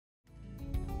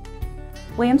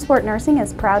Williamsport Nursing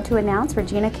is proud to announce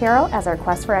Regina Carroll as our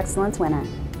Quest for Excellence winner.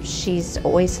 She's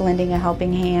always lending a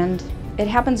helping hand. It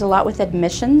happens a lot with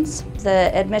admissions. The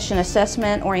admission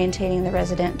assessment, orientating the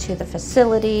resident to the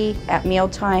facility, at meal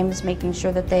times, making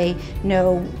sure that they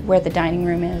know where the dining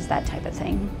room is, that type of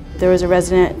thing. There was a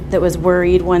resident that was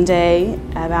worried one day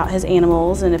about his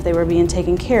animals and if they were being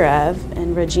taken care of,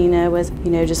 and Regina was,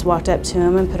 just walked up to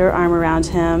him and put her arm around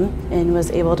him and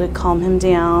was able to calm him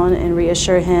down and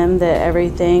reassure him that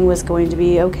everything was going to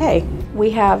be okay. We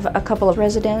have a couple of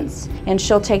residents, and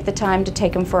she'll take the time to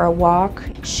take them for a walk.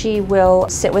 She will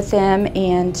sit with them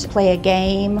and play a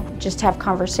game, just have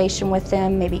conversation with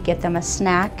them, maybe get them a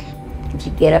snack. If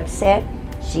you get upset,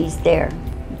 she's there.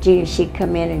 She'd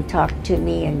come in and talk to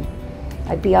me and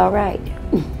I'd be all right.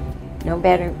 No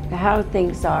matter how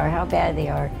things are, how bad they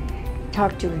are,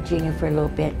 talk to Regina for a little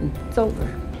bit and it's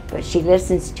over. But she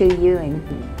listens to you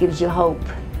and gives you hope.